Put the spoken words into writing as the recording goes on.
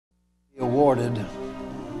He awarded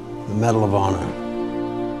the Medal of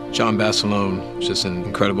Honor. John Basilone was just an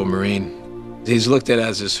incredible Marine. He's looked at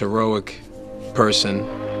as this heroic person.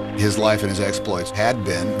 His life and his exploits had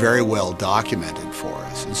been very well documented for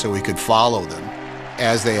us, and so we could follow them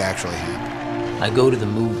as they actually happened. I go to the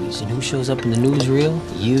movies, and who shows up in the newsreel?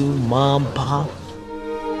 You, Mom, Pop.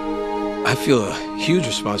 I feel a huge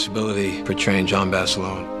responsibility portraying John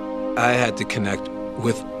Basilone. I had to connect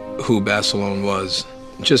with who Basilone was,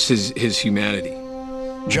 just his humanity.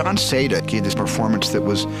 John Seda gave this performance that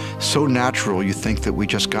was so natural, you think that we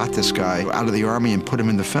just got this guy out of the Army and put him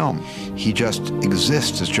in the film. He just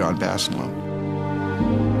exists as John Basilone.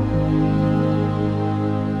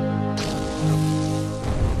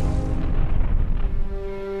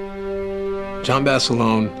 John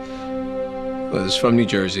Basilone was from New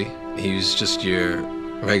Jersey. He was just your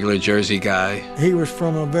regular Jersey guy. He was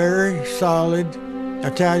from a very solid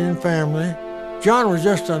Italian family. John was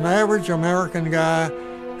just an average American guy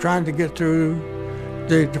trying to get through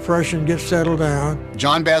the Depression, get settled down.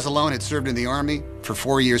 John Basilone had served in the Army for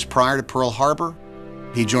 4 years prior to Pearl Harbor.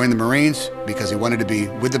 He joined the Marines because he wanted to be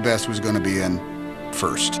with the best who was going to be in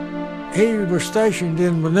first. He was stationed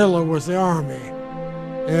in Manila with the Army,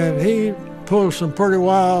 and he pulled some pretty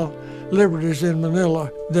wild liberties in Manila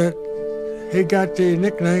that he got the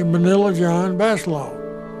nickname Manila John Basilone.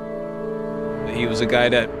 He was a guy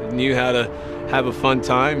that knew how to have a fun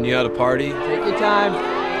time, knew how to party. Take your time.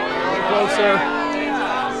 Closer.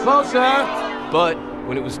 Closer. But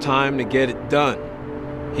when it was time to get it done,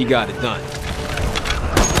 he got it done.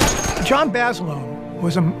 John Basilone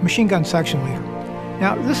was a machine gun section leader.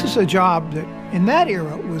 Now, this is a job that, in that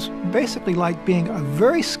era, was basically like being a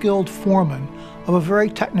very skilled foreman of a very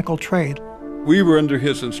technical trade. We were under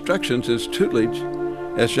his instructions, his tutelage,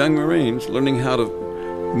 as young Marines, learning how to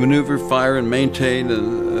maneuver, fire, and maintain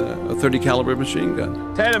a 30 caliber machine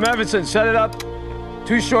gun. Tatum Everson, set it up.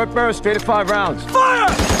 2 short bursts, 3 to 5 rounds. Fire!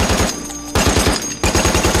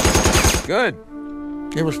 Good.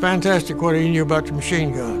 It was fantastic what he knew about the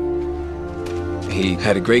machine gun. He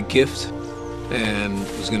had a great gift and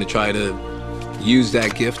was going to try to use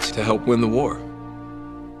that gift to help win the war.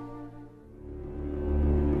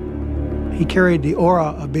 He carried the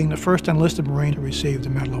aura of being the first enlisted Marine to receive the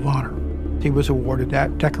Medal of Honor. He was awarded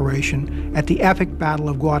that decoration at the epic Battle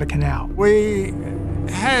of Guadalcanal. We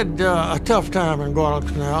had a tough time in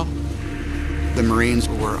Guadalcanal. The Marines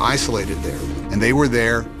were isolated there, and they were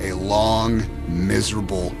there a long,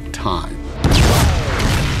 miserable time.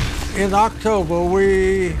 In October,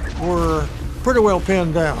 we were pretty well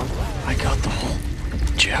pinned down. I got the whole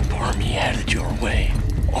Jap army headed your way.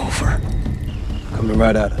 Over. Coming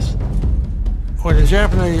right at us. When the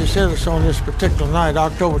Japanese hit us on this particular night,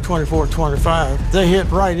 October 24, 25, they hit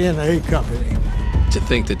right in the A Company. To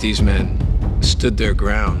think that these men stood their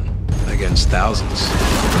ground against thousands.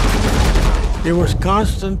 It was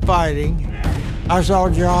constant fighting. I saw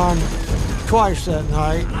John twice that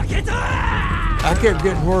night. I kept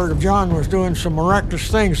getting word of John was doing some miraculous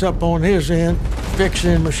things up on his end,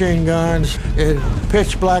 fixing machine guns, in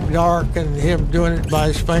pitch black dark, and him doing it by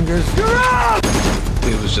his fingers.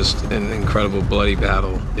 It was just an incredible bloody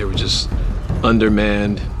battle. They were just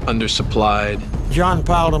undermanned, undersupplied. John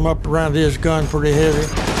piled them up around his gun pretty heavy.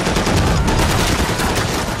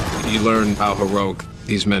 You learn how heroic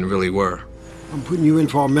these men really were. I'm putting you in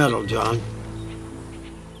for a medal, John.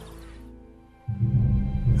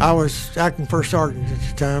 I was acting first sergeant at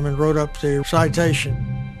the time and wrote up the citation.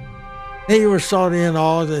 He was sought in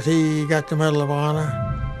awe that he got the Medal of Honor.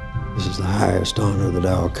 This is the highest honor that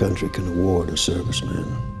our country can award a serviceman.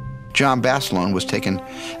 John Basilone was taken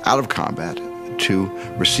out of combat to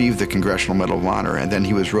receive the Congressional Medal of Honor, and then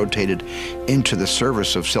he was rotated into the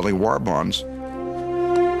service of selling war bonds,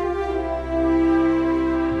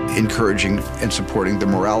 encouraging and supporting the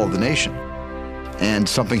morale of the nation, and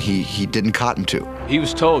something he didn't cotton to. He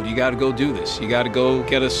was told, you got to go do this. You got to go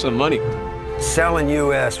get us some money. Selling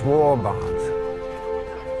U.S. war bonds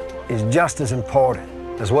is just as important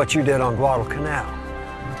as what you did on Guadalcanal.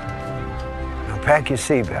 Now pack your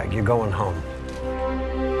sea bag, you're going home.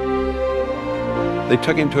 They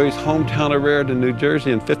took him to his hometown of Raritan, New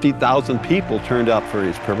Jersey, and 50,000 people turned out for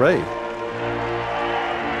his parade.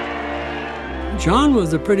 John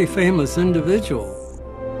was a pretty famous individual.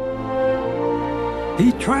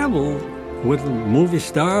 He traveled with movie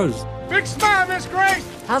stars. Big smile, Miss Grace!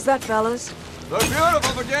 How's that, fellas? Look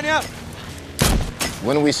beautiful, Virginia!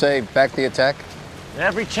 When do we say back the attack?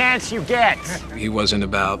 Every chance you get. He wasn't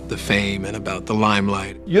about the fame and about the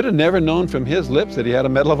limelight. You'd have never known from his lips that he had a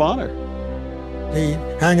Medal of Honor. He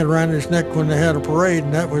hanging around his neck when they had a parade,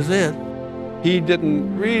 and that was it. He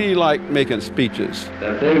didn't really like making speeches.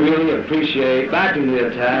 That they really appreciate backing the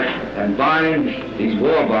attack and buying these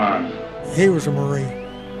war bonds. He was a Marine.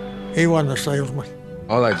 He wasn't a salesman.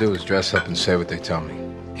 All I do is dress up and say what they tell me.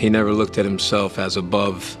 He never looked at himself as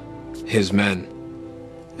above his men.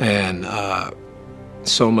 And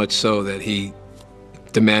so much so that he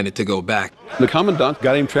demanded to go back. The commandant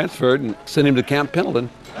got him transferred and sent him to Camp Pendleton.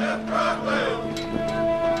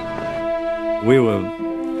 We were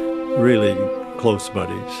really close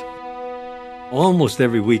buddies. Almost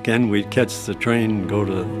every weekend we'd catch the train and go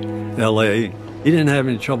to L.A. He didn't have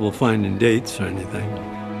any trouble finding dates or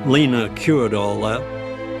anything. Lena cured all that.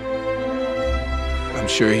 I'm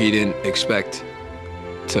sure he didn't expect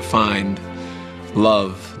to find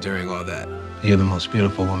love during all that. You're the most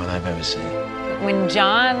beautiful woman I've ever seen. When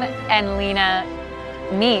John and Lena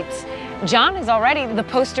meet, John is already the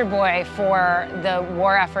poster boy for the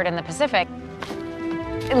war effort in the Pacific.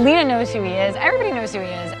 Lena knows who he is. Everybody knows who he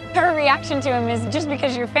is. Her reaction to him is, just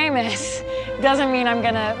because you're famous doesn't mean I'm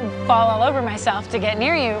gonna fall all over myself to get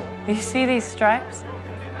near you. You see these stripes?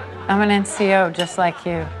 I'm an NCO just like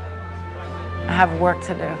you. I have work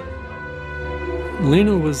to do.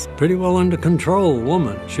 Lena was pretty well under control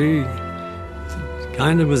woman. She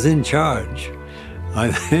kind of was in charge, I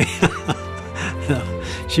think.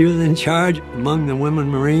 She was in charge among the women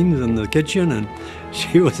Marines in the kitchen, and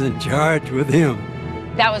she was in charge with him.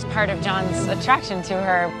 That was part of John's attraction to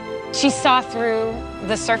her. She saw through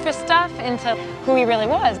the surface stuff into who he really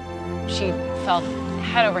was. She fell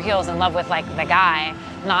head over heels in love with, like, the guy,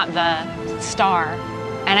 not the star.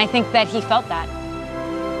 And I think that he felt that.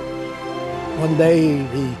 One day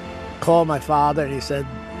he called my father and he said,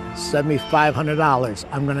 "Send me $500.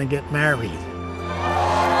 I'm going to get married."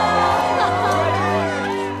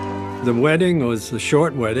 The wedding was a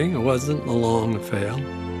short wedding. It wasn't a long affair.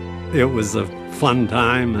 It was a fun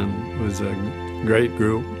time and it was a great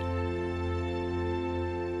group.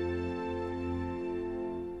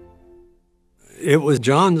 It was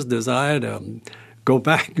John's desire to go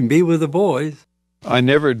back and be with the boys. I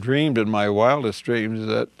never dreamed in my wildest dreams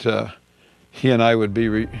that he and I would be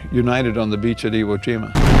reunited on the beach at Iwo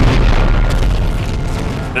Jima.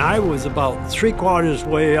 And I was about 3/4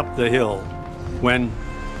 way up the hill when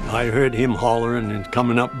I heard him hollering and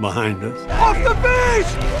coming up behind us. Off the beach!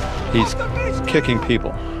 He's kicking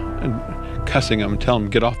people and cussing them and telling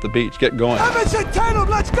them, get off the beach, get going. Evans and Tatum,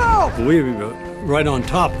 let's go! We were right on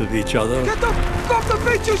top of each other. Get the f off the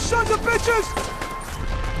beach, you sons of bitches!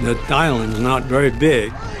 The island's not very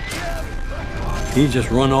big. He just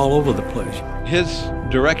run all over the place. His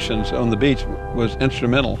directions on the beach was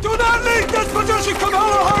instrumental. Do not leave this position, come hell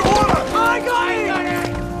or high water! I got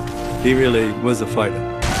it! He really was a fighter.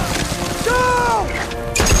 Go!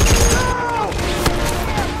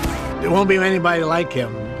 There won't be anybody like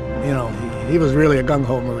him. You know, he was really a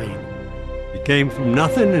gung-ho Marine. He came from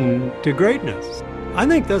nothing and to greatness. I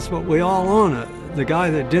think that's what we all honor, the guy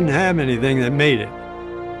that didn't have anything that made it.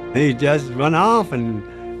 He just went off and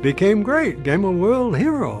became great, became a world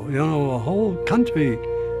hero. You know, a whole country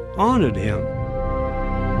honored him.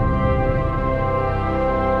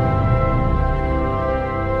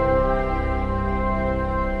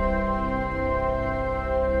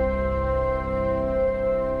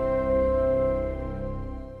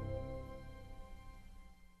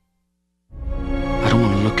 I don't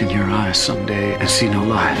want to look in your eyes someday and see no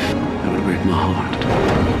life. That would break my heart.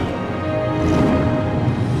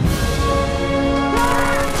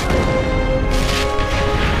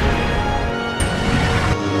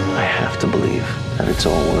 I have to believe that it's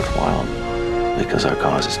all worthwhile because our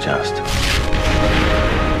cause is just.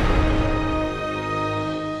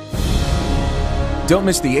 Don't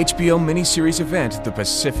miss the HBO miniseries event, The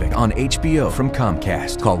Pacific, on HBO from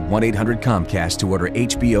Comcast. Call 1-800-COMCAST to order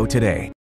HBO today.